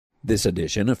This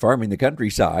edition of Farming the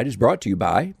Countryside is brought to you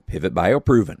by Pivot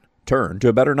BioProven. Turn to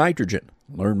a better nitrogen.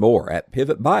 Learn more at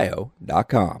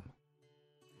pivotbio.com.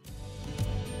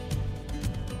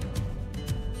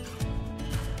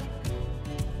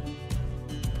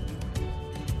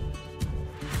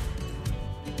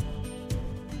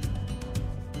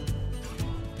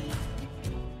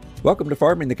 Welcome to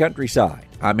Farming the Countryside.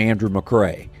 I'm Andrew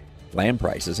McCrae. Land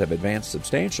prices have advanced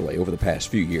substantially over the past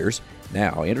few years.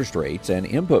 Now, interest rates and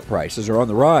input prices are on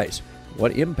the rise.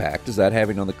 What impact is that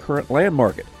having on the current land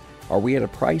market? Are we at a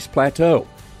price plateau?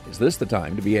 Is this the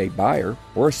time to be a buyer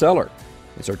or a seller?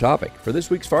 It's our topic for this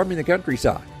week's Farming the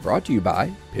Countryside, brought to you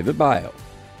by Pivot Bio.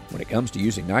 When it comes to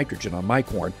using nitrogen on my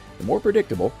corn, the more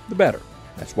predictable, the better.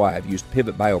 That's why I've used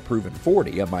Pivot BioProven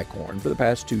 40 on my corn for the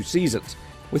past 2 seasons.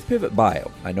 With Pivot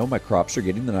Bio, I know my crops are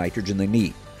getting the nitrogen they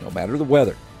need, no matter the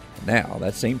weather. Now,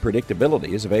 that same predictability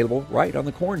is available right on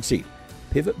the corn seed.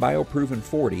 Pivot BioProven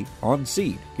 40 on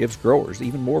seed gives growers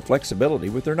even more flexibility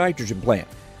with their nitrogen plan.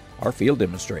 Our field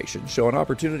demonstrations show an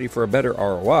opportunity for a better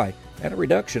ROI and a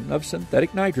reduction of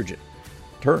synthetic nitrogen.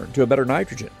 Turn to a better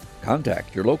nitrogen.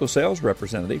 Contact your local sales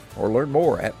representative or learn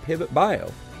more at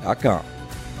pivotbio.com.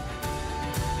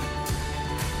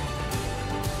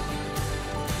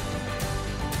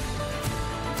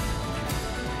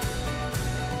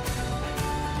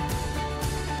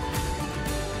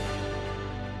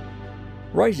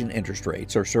 Rising interest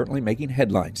rates are certainly making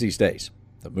headlines these days.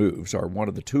 The moves are one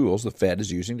of the tools the Fed is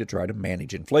using to try to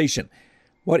manage inflation.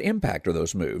 What impact are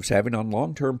those moves having on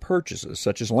long-term purchases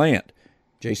such as land?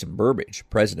 Jason Burbidge,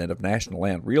 president of National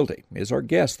Land Realty, is our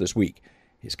guest this week.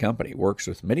 His company works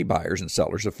with many buyers and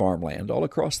sellers of farmland all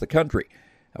across the country.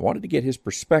 I wanted to get his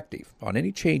perspective on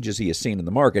any changes he has seen in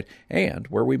the market and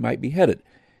where we might be headed.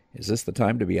 Is this the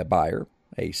time to be a buyer,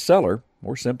 a seller,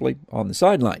 or simply on the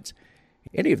sidelines?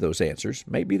 Any of those answers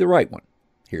may be the right one.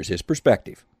 Here's his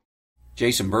perspective.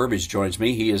 Jason Burbidge joins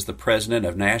me. He is the president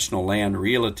of National Land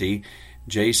Realty.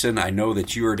 Jason, I know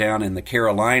that you are down in the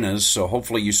Carolinas, so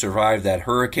hopefully you survived that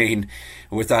hurricane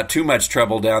without too much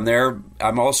trouble down there.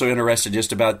 I'm also interested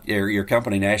just about your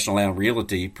company, National Land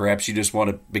Realty. Perhaps you just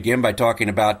want to begin by talking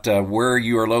about where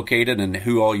you are located and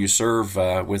who all you serve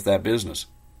with that business.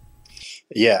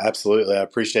 Yeah, absolutely. I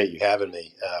appreciate you having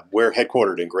me. We're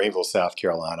headquartered in Greenville, South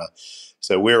Carolina.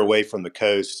 So we're away from the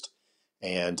coast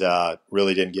and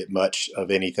really didn't get much of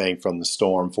anything from the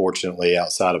storm, fortunately,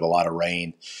 outside of a lot of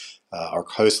rain. Our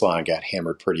coastline got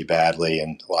hammered pretty badly,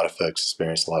 and a lot of folks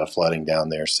experienced a lot of flooding down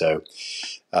there. So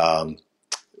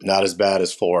not as bad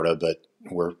as Florida, but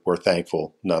we're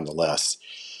thankful nonetheless.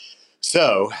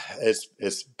 So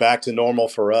it's back to normal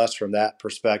for us from that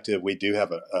perspective. We do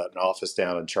have an office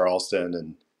down in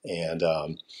Charleston, and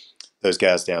those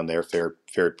guys down there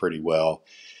fared pretty well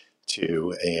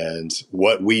too. And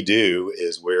what we do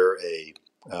is we're a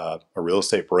real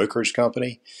estate brokerage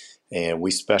company, and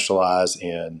we specialize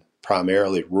in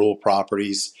primarily rural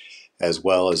properties as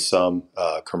well as some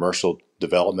commercial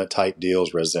development type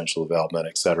deals, residential development,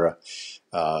 et cetera.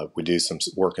 We do some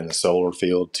work in the solar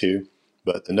field too.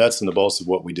 But the nuts and the bolts of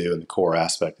what we do and the core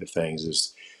aspect of things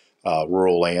is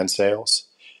rural land sales.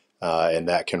 And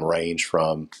that can range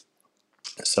from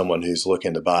someone who's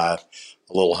looking to buy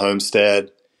a little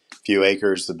homestead, a few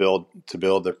acres to build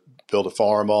a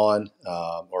farm on,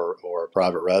 or a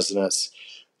private residence,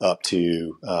 up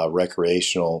to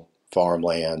recreational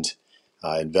farmland,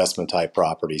 investment type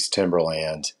properties,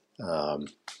 timberland,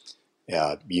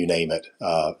 you name it,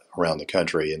 around the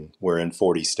country. And we're in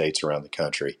 40 states around the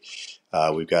country.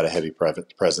 We've got a heavy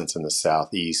presence in the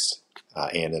Southeast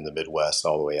and in the Midwest,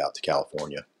 all the way out to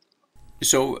California.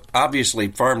 So obviously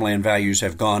farmland values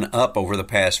have gone up over the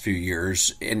past few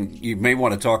years, and you may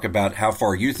want to talk about how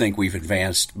far you think we've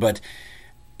advanced, but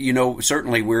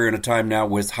certainly we're in a time now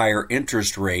with higher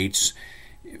interest rates.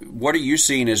 What are you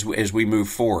seeing as we move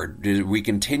forward? Do we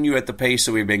continue at the pace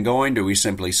that we've been going? Do we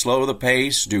simply slow the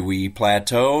pace? Do we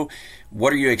plateau?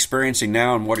 What are you experiencing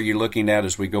now, and what are you looking at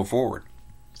as we go forward?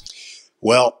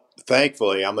 Well,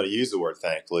 thankfully, I'm going to use the word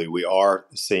thankfully, we are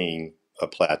seeing a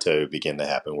plateau begin to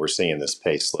happen. We're seeing this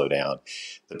pace slow down.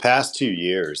 The past 2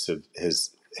 years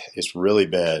it's really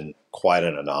been quite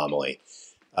an anomaly,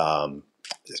 and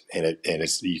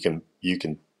it's you can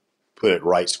put it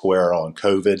right square on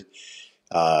COVID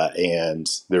and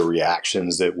the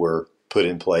reactions that were put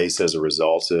in place as a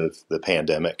result of the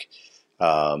pandemic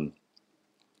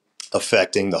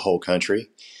affecting the whole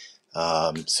country.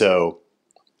 So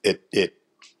it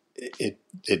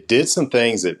did some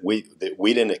things that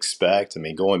we didn't expect. I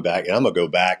mean, going back, and I'm gonna go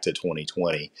back to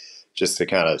 2020 just to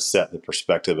kind of set the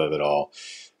perspective of it all.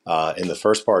 In the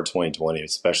first part of 2020,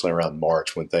 especially around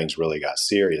March when things really got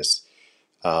serious,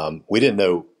 we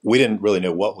didn't really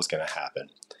know what was going to happen,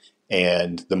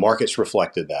 and the markets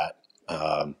reflected that.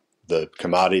 The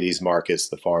commodities markets,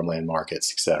 the farmland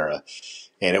markets, et cetera.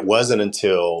 And it wasn't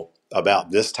until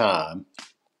about this time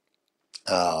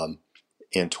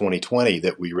in 2020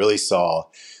 that we really saw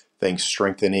things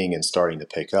strengthening and starting to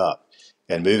pick up.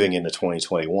 And moving into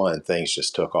 2021, things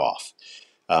just took off.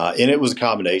 And it was a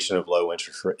combination of low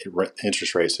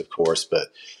interest rates, of course, but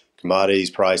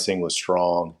commodities pricing was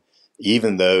strong,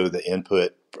 even though the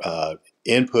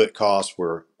input costs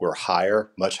were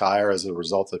higher, much higher as a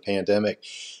result of the pandemic.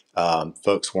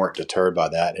 Folks weren't deterred by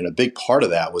that. And a big part of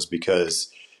that was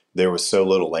because there was so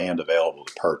little land available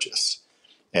to purchase.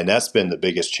 And that's been the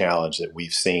biggest challenge that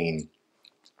we've seen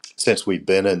since we've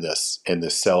been in this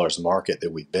seller's market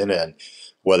that we've been in,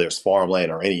 whether it's farmland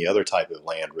or any other type of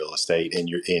land, real estate. And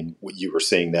you were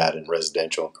seeing that in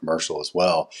residential and commercial as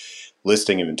well.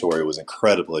 Listing inventory was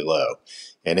incredibly low.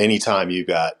 And anytime you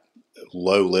got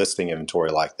low listing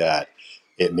inventory like that,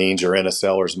 it means you're in a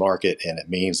seller's market, and it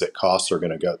means that costs are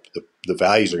going to go, the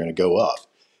values are going to go up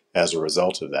as a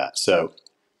result of that. So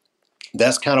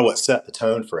that's kind of what set the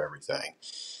tone for everything.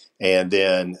 And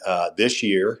then this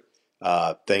year,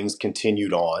 things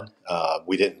continued on.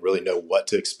 We didn't really know what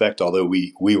to expect, although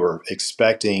we were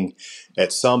expecting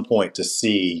at some point to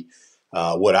see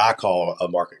what I call a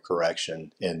market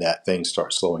correction, and that things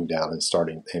start slowing down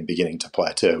and beginning to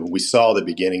plateau. We saw the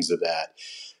beginnings of that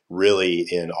really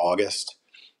in August.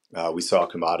 We saw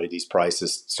commodities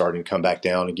prices starting to come back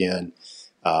down again.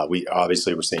 We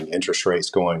obviously were seeing interest rates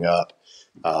going up,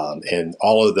 and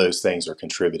all of those things are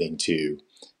contributing to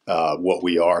what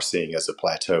we are seeing as a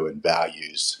plateau in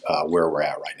values where we're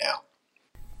at right now.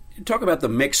 Talk about the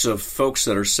mix of folks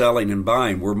that are selling and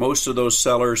buying. Were most of those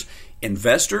sellers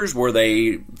investors? Were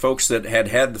they folks that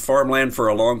had the farmland for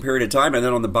a long period of time? And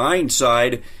then on the buying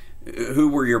side, who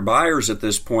were your buyers at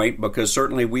this point? Because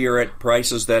certainly we are at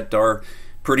prices that are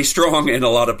pretty strong in a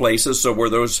lot of places. So were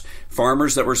those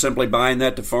farmers that were simply buying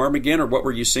that to farm again, or what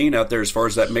were you seeing out there as far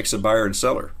as that mix of buyer and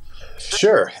seller?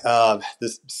 Sure.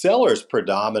 The sellers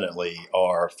predominantly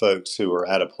are folks who are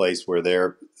at a place where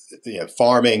they're,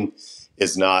 farming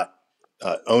is not,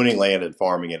 owning land and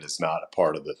farming it is not a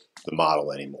part of the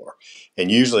model anymore.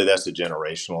 And usually that's a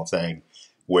generational thing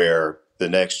where the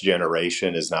next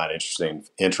generation is not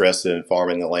interested in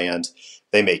farming the land.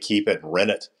 They may keep it and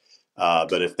rent it.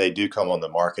 But if they do come on the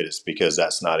market, it's because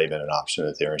that's not even an option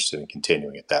that they're interested in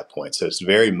continuing at that point. So it's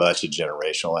very much a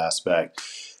generational aspect.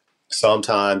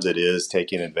 Sometimes it is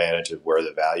taking advantage of where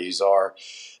the values are,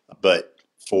 but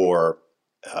for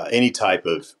any type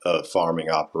of farming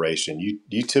operation,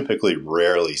 you typically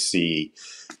rarely see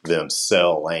them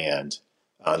sell land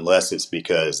unless it's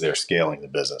because they're scaling the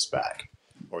business back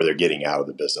or they're getting out of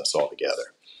the business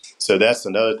altogether. So that's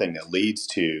another thing that leads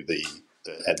to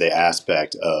the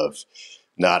aspect of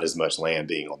not as much land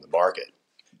being on the market.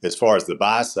 As far as the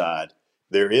buy side,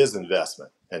 there is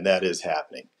investment, and that is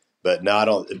happening. But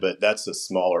that's a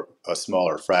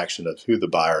smaller fraction of who the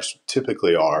buyers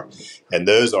typically are, and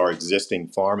those are existing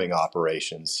farming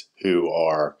operations who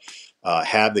are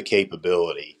have the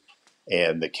capability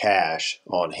and the cash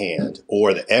on hand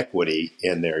or the equity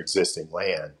in their existing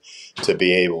land to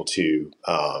be able to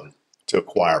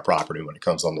acquire property when it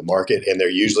comes on the market, and they're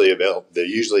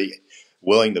usually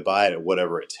willing to buy it at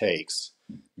whatever it takes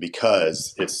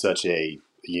because it's such a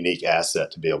unique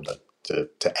asset to be able to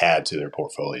add to their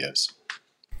portfolios.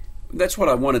 That's what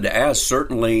I wanted to ask.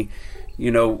 Certainly,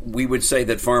 we would say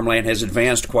that farmland has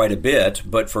advanced quite a bit,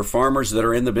 but for farmers that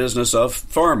are in the business of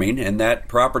farming and that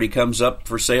property comes up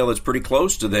for sale that's pretty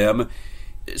close to them,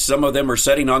 some of them are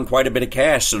sitting on quite a bit of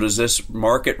cash. So does this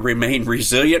market remain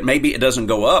resilient? Maybe it doesn't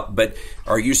go up, but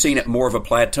are you seeing it more of a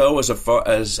plateau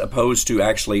as opposed to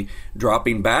actually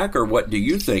dropping back, or what do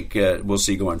you think we'll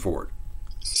see going forward?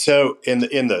 So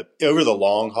over the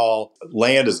long haul,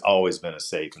 land has always been a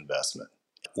safe investment.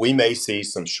 We may see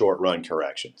some short run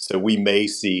correction. So we may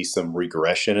see some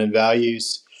regression in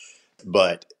values,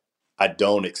 but I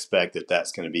don't expect that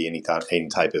that's going to be any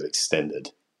type of extended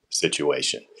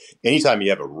situation. Anytime you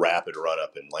have a rapid run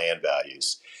up in land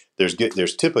values, there's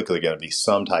typically going to be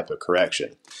some type of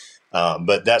correction,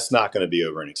 but that's not going to be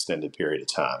over an extended period of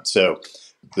time. So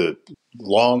the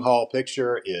long haul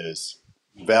picture is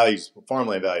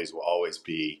farmland values will always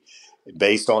be,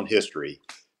 based on history,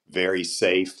 very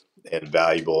safe and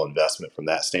valuable investment from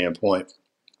that standpoint.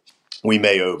 We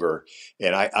may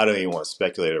and I don't even want to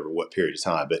speculate over what period of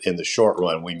time, but in the short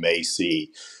run, we may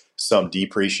see some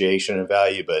depreciation in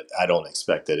value, but I don't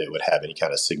expect that it would have any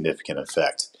kind of significant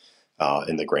effect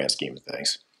in the grand scheme of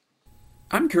things.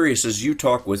 I'm curious, as you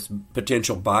talk with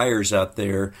potential buyers out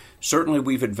there, certainly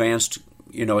we've advanced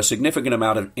a significant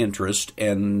amount of interest,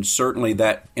 and certainly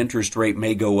that interest rate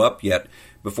may go up yet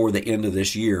before the end of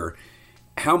this year.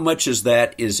 How much is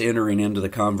entering into the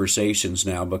conversations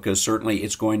now? Because certainly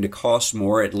it's going to cost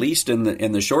more, at least in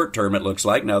the short term, it looks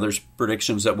like. Now there's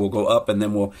predictions that will go up and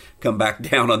then we'll come back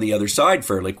down on the other side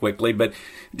fairly quickly. But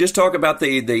just talk about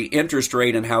the interest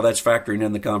rate and how that's factoring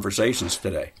in the conversations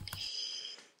today.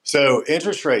 So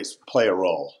interest rates play a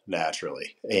role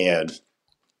naturally. And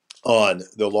on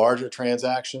the larger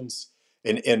transactions,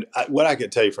 and what I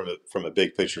could tell you from a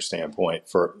big picture standpoint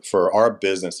for our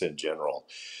business in general,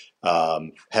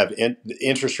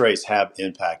 interest rates have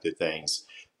impacted things,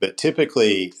 but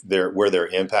typically where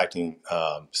they're impacting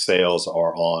sales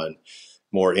are on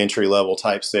more entry level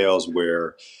type sales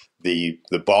where the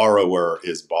borrower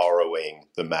is borrowing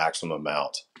the maximum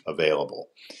amount available.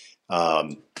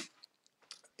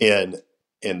 In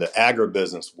the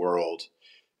agribusiness world,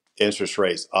 interest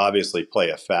rates obviously play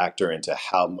a factor into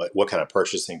what kind of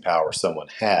purchasing power someone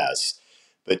has.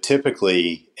 But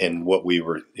typically, in what we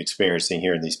were experiencing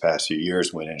here in these past few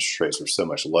years when interest rates were so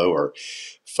much lower,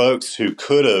 folks who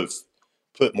could have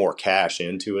put more cash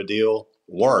into a deal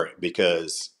weren't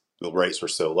because the rates were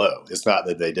so low. It's not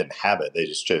that they didn't have it. They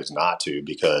just chose not to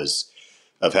because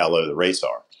of how low the rates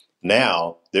are.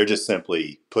 Now, they're just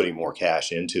simply putting more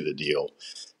cash into the deal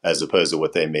as opposed to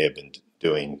what they may have been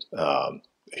doing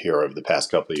here over the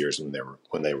past couple of years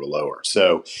when they were lower.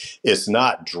 So it's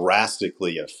not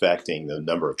drastically affecting the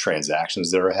number of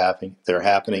transactions that are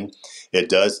happening. It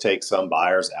does take some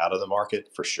buyers out of the market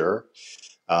for sure,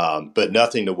 but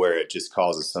nothing to where it just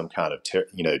causes some kind of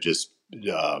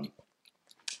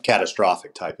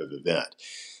catastrophic type of event.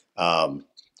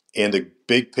 And the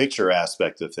big picture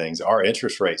aspect of things, our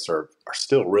interest rates are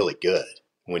still really good.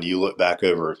 When you look back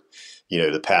over,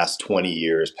 the past 20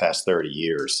 years, past 30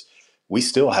 years, we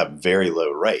still have very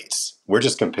low rates. We're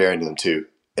just comparing them to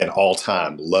an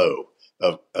all-time low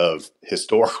of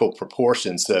historical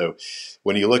proportions. So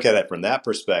when you look at it from that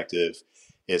perspective,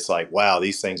 it's like, wow,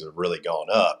 these things have really gone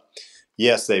up.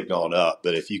 Yes, they've gone up,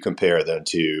 but if you compare them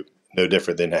to no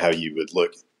different than how you would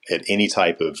look at any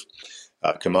type of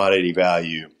commodity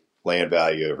value, land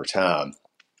value over time,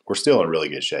 we're still in really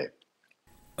good shape.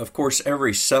 Of course,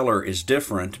 every seller is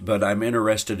different, but I'm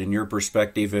interested in your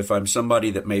perspective. If I'm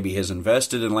somebody that maybe has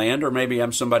invested in land, or maybe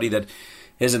I'm somebody that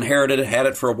has inherited it, had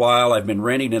it for a while, I've been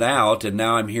renting it out, and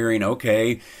now I'm hearing,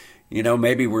 okay,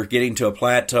 maybe we're getting to a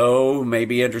plateau,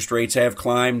 maybe interest rates have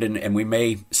climbed, and we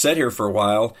may sit here for a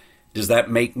while. Does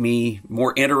that make me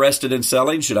more interested in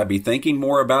selling? Should I be thinking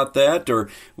more about that? Or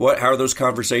how are those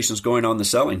conversations going on the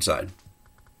selling side?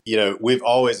 We've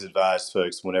always advised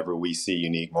folks whenever we see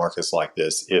unique markets like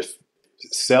this, if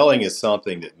selling is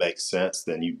something that makes sense,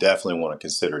 then you definitely want to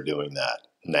consider doing that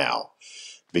now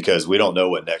because we don't know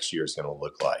what next year is going to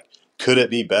look like. Could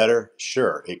it be better?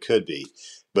 Sure, it could be.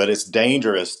 But it's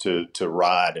dangerous to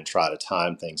ride and try to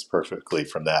time things perfectly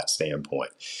from that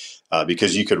standpoint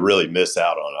because you could really miss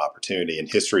out on an opportunity. And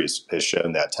history has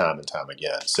shown that time and time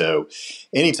again. So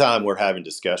anytime we're having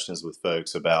discussions with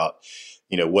folks about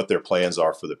what their plans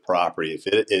are for the property.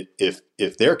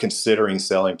 If they're considering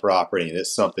selling property and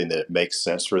it's something that makes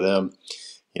sense for them,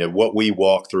 what we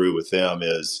walk through with them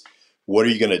is, what are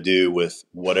you going to do with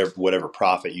whatever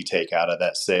profit you take out of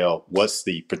that sale? What's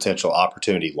the potential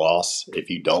opportunity loss if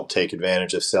you don't take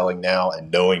advantage of selling now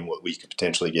and knowing what we could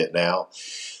potentially get now?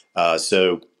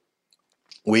 So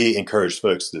we encourage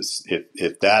folks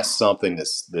if that's something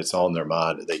that's on their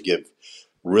mind, that they give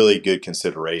really good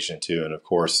consideration to. And of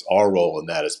course, our role in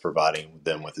that is providing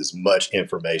them with as much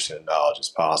information and knowledge as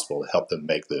possible to help them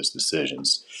make those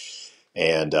decisions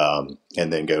and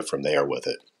then go from there with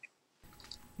it.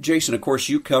 Jason, of course,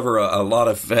 you cover a lot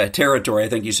of territory. I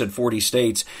think you said 40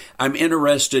 states. I'm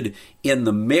interested in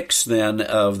the mix then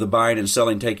of the buying and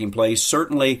selling taking place.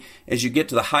 Certainly, as you get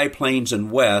to the high plains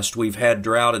and west, we've had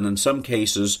drought and in some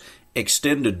cases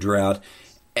extended drought.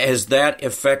 Has that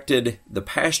affected the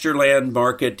pasture land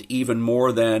market even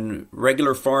more than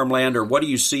regular farmland, or what do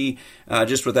you see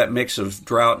just with that mix of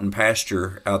drought and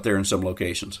pasture out there in some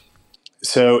locations?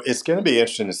 So it's going to be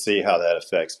interesting to see how that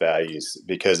affects values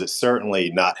because it's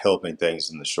certainly not helping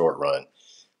things in the short run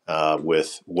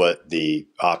with what the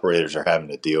operators are having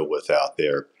to deal with out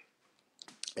there.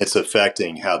 It's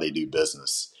affecting how they do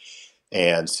business.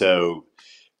 And so,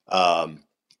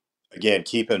 again,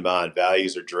 keep in mind,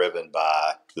 values are driven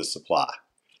by the supply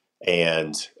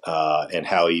and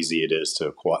how easy it is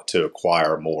to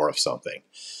acquire more of something.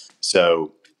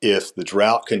 So if the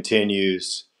drought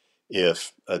continues,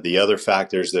 if the other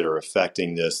factors that are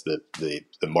affecting this, the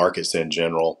markets in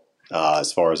general,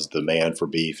 as far as demand for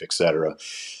beef, et cetera,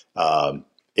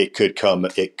 it could come.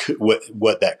 It could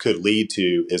what that could lead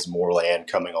to is more land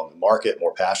coming on the market,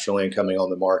 more pasture land coming on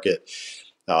the market.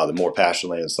 The more pasture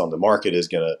land that's on the market is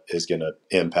gonna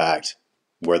impact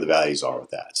where the values are with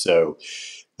that. So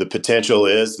the potential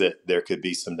is that there could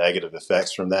be some negative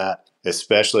effects from that,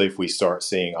 especially if we start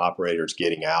seeing operators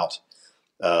getting out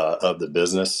of the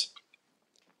business.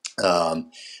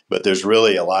 But there's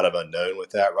really a lot of unknown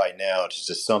with that right now. It's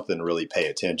just something to really pay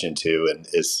attention to. And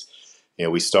it's,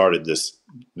 we started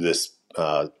this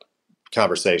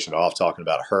conversation off talking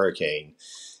about a hurricane.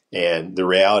 And the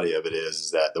reality of it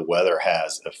is that the weather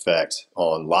has effect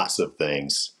on lots of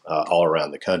things all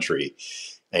around the country.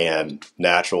 And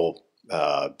natural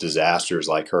disasters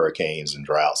like hurricanes and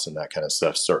droughts and that kind of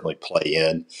stuff certainly play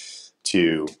in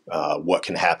to what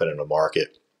can happen in a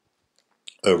market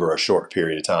over a short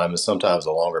period of time and sometimes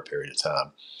a longer period of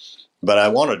time. But I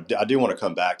do want to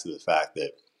come back to the fact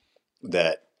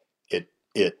that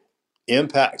it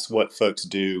impacts what folks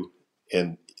do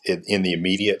in the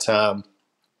immediate time,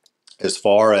 as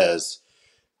far as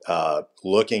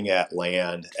looking at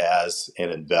land as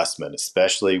an investment,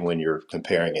 especially when you're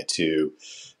comparing it to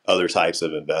other types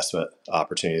of investment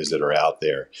opportunities that are out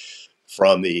there.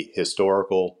 From the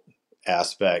historical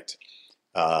aspect,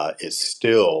 it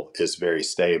still is very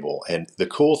stable. And the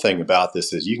cool thing about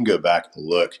this is you can go back and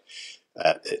look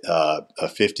at a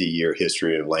 50-year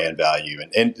history of land value,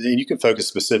 and you can focus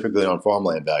specifically on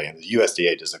farmland value. And the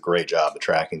USDA does a great job of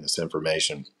tracking this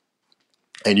information.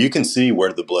 And you can see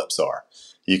where the blips are.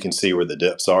 You can see where the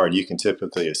dips are, and you can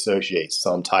typically associate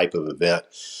some type of event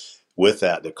with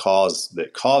that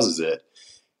causes it,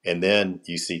 and then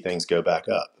you see things go back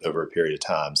up over a period of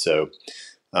time. So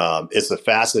it's a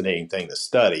fascinating thing to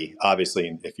study.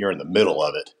 Obviously, if you're in the middle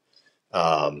of it,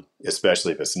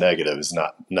 especially if it's negative, it's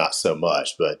not so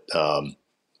much. But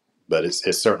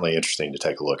it's certainly interesting to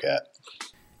take a look at.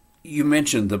 You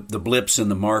mentioned the blips in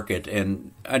the market,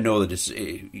 and I know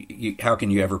that how can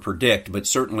you ever predict? But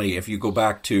certainly, if you go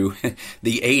back to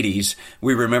the 80s,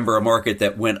 we remember a market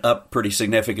that went up pretty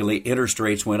significantly. Interest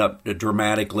rates went up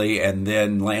dramatically, and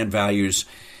then land values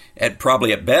at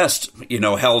best,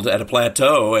 held at a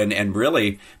plateau and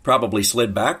really probably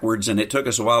slid backwards, and it took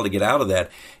us a while to get out of that.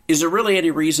 Is there really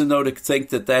any reason, though, to think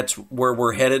that that's where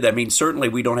we're headed? I mean, certainly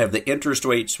we don't have the interest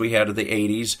rates we had in the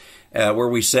 80s. Where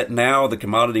we sit now, the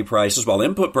commodity prices, while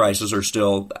input prices are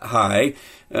still high,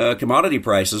 commodity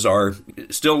prices are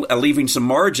still leaving some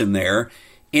margin there.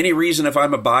 Any reason, if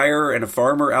I'm a buyer and a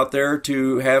farmer out there,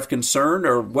 to have concern,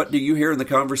 or what do you hear in the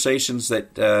conversations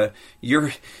that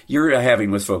you're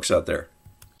having with folks out there?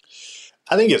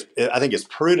 I think it's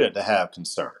prudent to have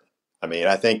concern. I mean,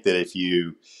 I think that if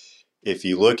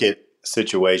you look at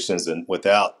situations and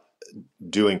without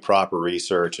doing proper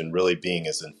research and really being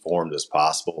as informed as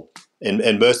possible,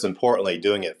 and most importantly,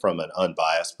 doing it from an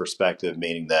unbiased perspective,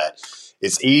 meaning that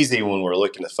it's easy when we're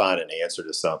looking to find an answer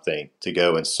to something to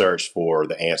go and search for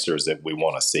the answers that we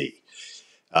want to see.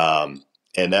 And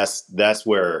that's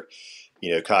where,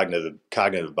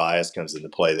 cognitive bias comes into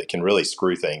play that can really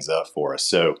screw things up for us.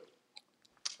 So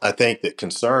I think that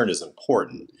concern is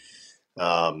important.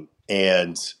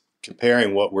 And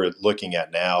comparing what we're looking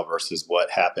at now versus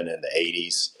what happened in the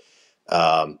 80s,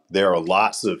 there are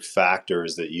lots of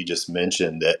factors that you just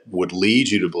mentioned that would lead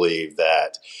you to believe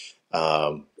that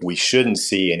we shouldn't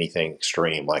see anything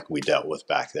extreme like we dealt with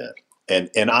back then.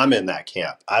 And I'm in that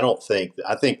camp. I think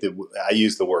that I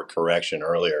used the word correction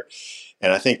earlier,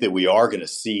 and I think that we are going to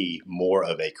see more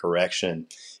of a correction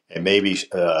and maybe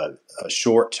a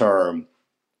short-term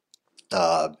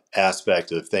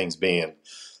aspect of things being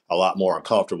a lot more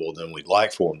uncomfortable than we'd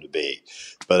like for them to be.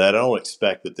 But I don't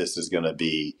expect that this is going to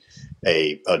be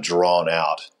a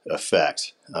drawn-out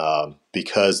effect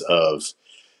because of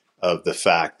the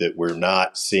fact that we're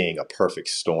not seeing a perfect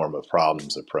storm of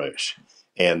problems approach,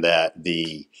 and that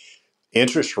the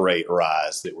interest rate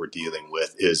rise that we're dealing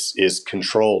with is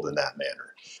controlled in that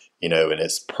manner, and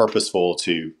it's purposeful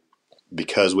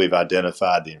because we've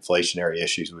identified the inflationary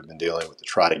issues we've been dealing with to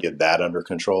try to get that under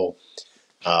control.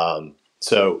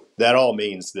 So that all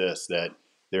means that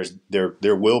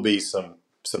there will be some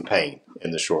pain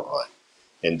in the short run.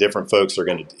 And different folks are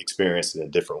going to experience it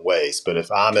in different ways. But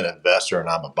if I'm an investor and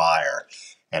I'm a buyer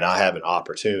and I have an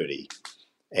opportunity,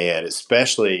 and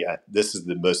especially this is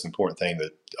the most important thing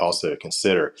to also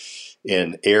consider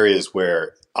in areas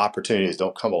where opportunities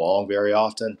don't come along very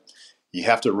often, you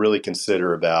have to really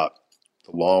consider about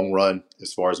the long run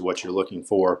as far as what you're looking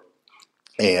for,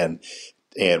 and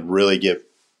really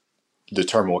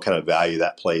determine what kind of value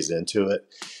that plays into it.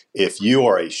 If you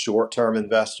are a short-term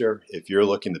investor, if you're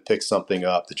looking to pick something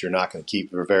up that you're not going to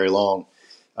keep for very long,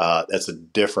 that's a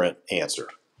different answer.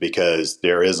 because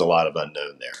there is a lot of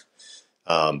unknown there.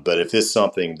 But if it's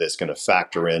something that's going to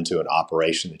factor into an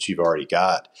operation that you've already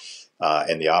got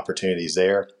and the opportunities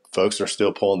there, folks are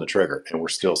still pulling the trigger, and we're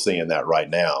still seeing that right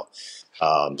now.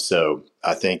 So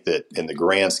I think that in the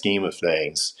grand scheme of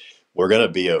things, we're going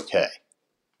to be okay.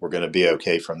 We're going to be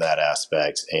okay from that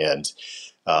aspect, and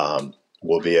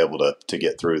we'll be able to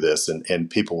get through this, and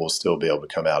people will still be able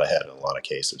to come out ahead in a lot of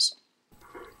cases.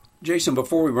 Jason,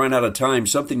 before we run out of time,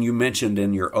 something you mentioned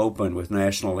in your open with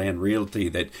National Land Realty,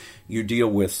 that you deal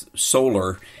with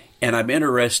solar, and I'm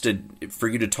interested for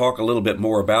you to talk a little bit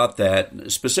more about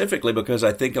that, specifically because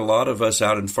I think a lot of us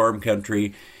out in farm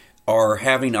country are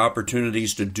having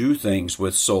opportunities to do things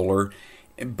with solar,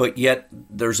 but yet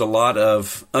there's a lot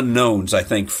of unknowns, I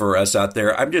think, for us out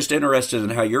there. I'm just interested in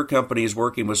how your company is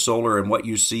working with solar and what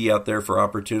you see out there for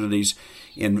opportunities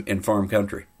in farm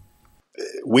country.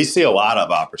 We see a lot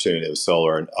of opportunity with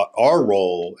solar, and our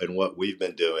role and what we've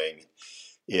been doing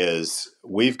is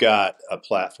we've got a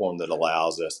platform that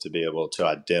allows us to be able to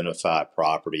identify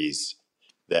properties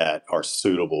that are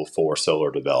suitable for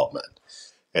solar development.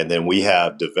 And then we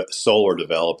have solar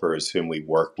developers whom we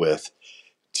work with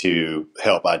to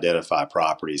help identify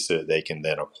properties so that they can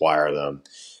then acquire them,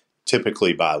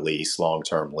 typically by lease,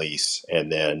 long-term lease,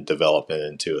 and then develop it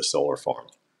into a solar farm.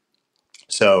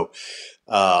 So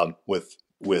with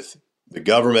the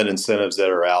government incentives that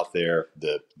are out there,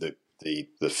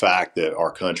 the fact that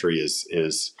our country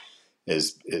is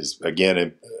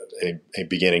again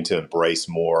beginning to embrace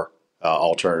more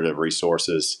alternative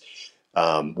resources,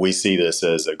 we see this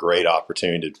as a great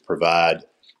opportunity to provide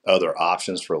other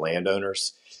options for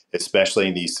landowners, especially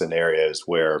in these scenarios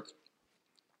where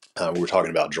we're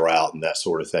talking about drought and that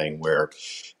sort of thing, where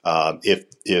if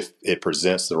it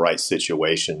presents the right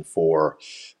situation for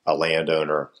a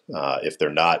landowner, if they're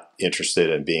not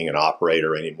interested in being an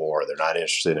operator anymore, they're not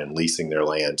interested in leasing their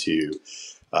land to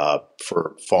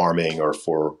for farming or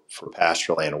for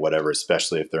pasture land or whatever,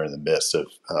 especially if they're in the midst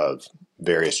of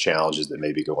various challenges that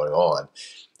may be going on,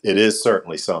 it is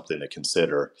certainly something to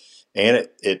consider. And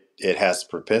it has the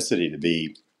propensity to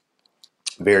be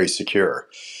very secure.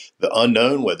 The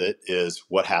unknown with it is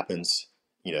what happens,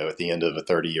 at the end of a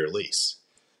 30-year lease.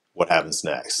 What happens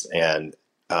next? And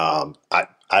I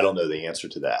don't know the answer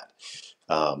to that.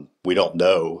 We don't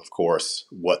know, of course,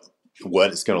 what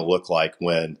it's going to look like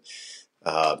when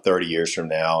 30 years from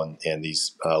now and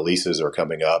these leases are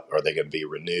coming up. Are they going to be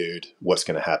renewed? What's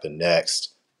going to happen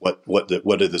next? What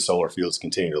do the solar fields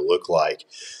continue to look like?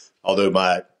 Although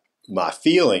my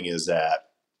feeling is that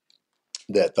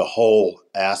the whole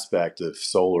aspect of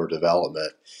solar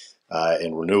development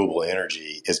and renewable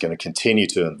energy is going to continue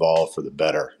to evolve for the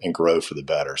better and grow for the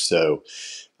better. So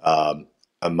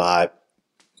my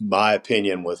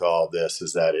opinion with all this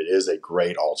is that it is a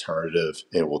great alternative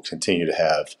and will continue to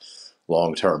have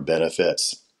long-term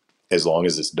benefits as long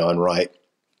as it's done right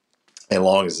and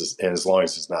as long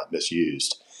as it's not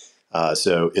misused.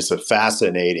 So it's a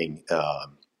fascinating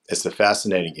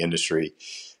industry.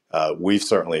 We've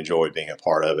certainly enjoyed being a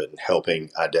part of it and helping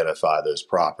identify those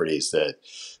properties that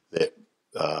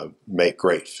make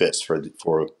great fits for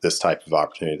this type of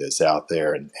opportunity that's out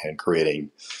there and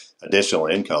creating additional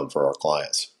income for our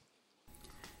clients.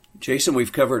 Jason,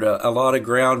 we've covered a lot of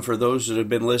ground for those that have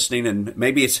been listening, and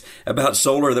maybe it's about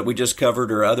solar that we just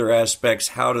covered or other aspects.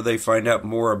 How do they find out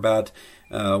more about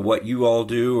what you all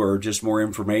do, or just more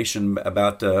information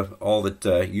about all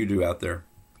that you do out there?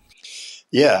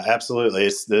 Yeah, absolutely.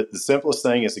 It's the simplest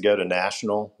thing is to go to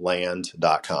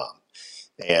nationalland.com.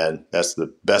 And that's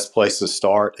the best place to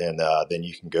start, and then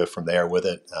you can go from there with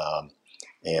it.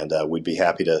 And we'd be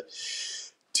happy to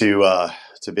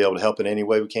be able to help in any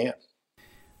way we can.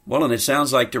 Well, and it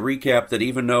sounds like, to recap, that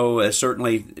even though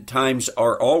certainly times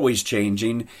are always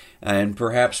changing, and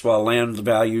perhaps while land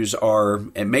values are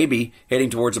and maybe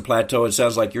heading towards a plateau, it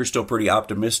sounds like you're still pretty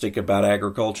optimistic about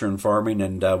agriculture and farming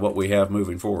and what we have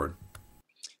moving forward.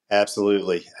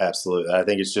 Absolutely. Absolutely. I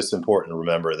think it's just important to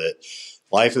remember that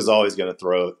life is always going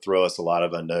to throw us a lot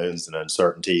of unknowns and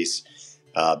uncertainties.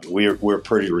 We're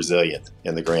pretty resilient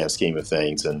in the grand scheme of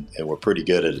things, and we're pretty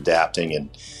good at adapting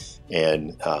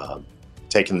and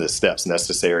taking the steps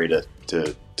necessary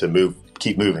to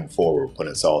keep moving forward when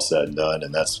it's all said and done.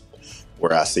 And that's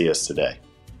where I see us today.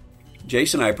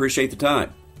 Jason, I appreciate the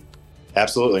time.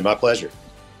 Absolutely. My pleasure.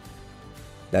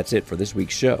 That's it for this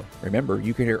week's show. Remember,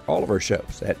 you can hear all of our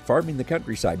shows at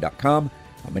farmingthecountryside.com,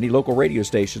 on many local radio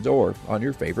stations, or on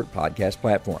your favorite podcast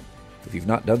platform. If you've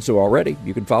not done so already,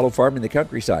 you can follow Farming the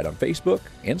Countryside on Facebook,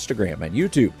 Instagram, and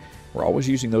YouTube. We're always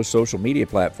using those social media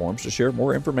platforms to share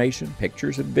more information,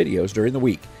 pictures, and videos during the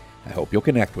week. I hope you'll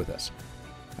connect with us.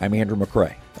 I'm Andrew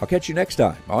McCrae. I'll catch you next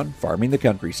time on Farming the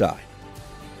Countryside.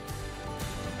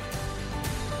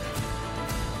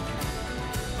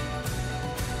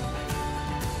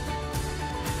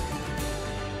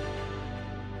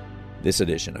 This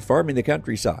edition of Farming the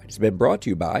Countryside has been brought to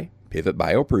you by Pivot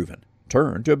BioProven.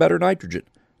 Turn to a better nitrogen.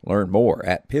 Learn more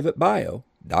at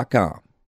pivotbio.com.